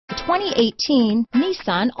2018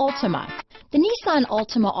 Nissan Altima. The Nissan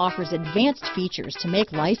Altima offers advanced features to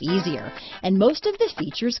make life easier, and most of the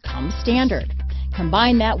features come standard.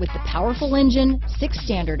 Combine that with the powerful engine, 6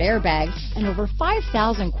 standard airbags, and over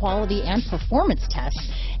 5,000 quality and performance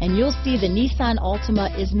tests, and you'll see the Nissan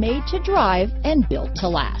Altima is made to drive and built to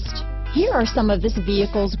last. Here are some of this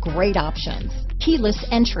vehicle's great options: keyless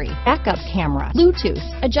entry, backup camera, Bluetooth,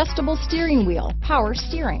 adjustable steering wheel, power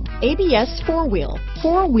steering, ABS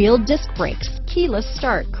 4-wheel disc brakes, keyless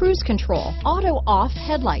start, cruise control, auto off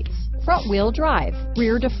headlights, front wheel drive,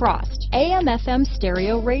 rear defrost, AM/FM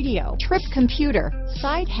stereo radio, trip computer,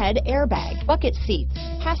 side head airbag, bucket seats,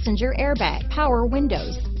 passenger airbag, power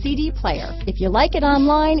windows, CD player. If you like it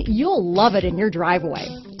online, you'll love it in your driveway.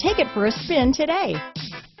 Take it for a spin today.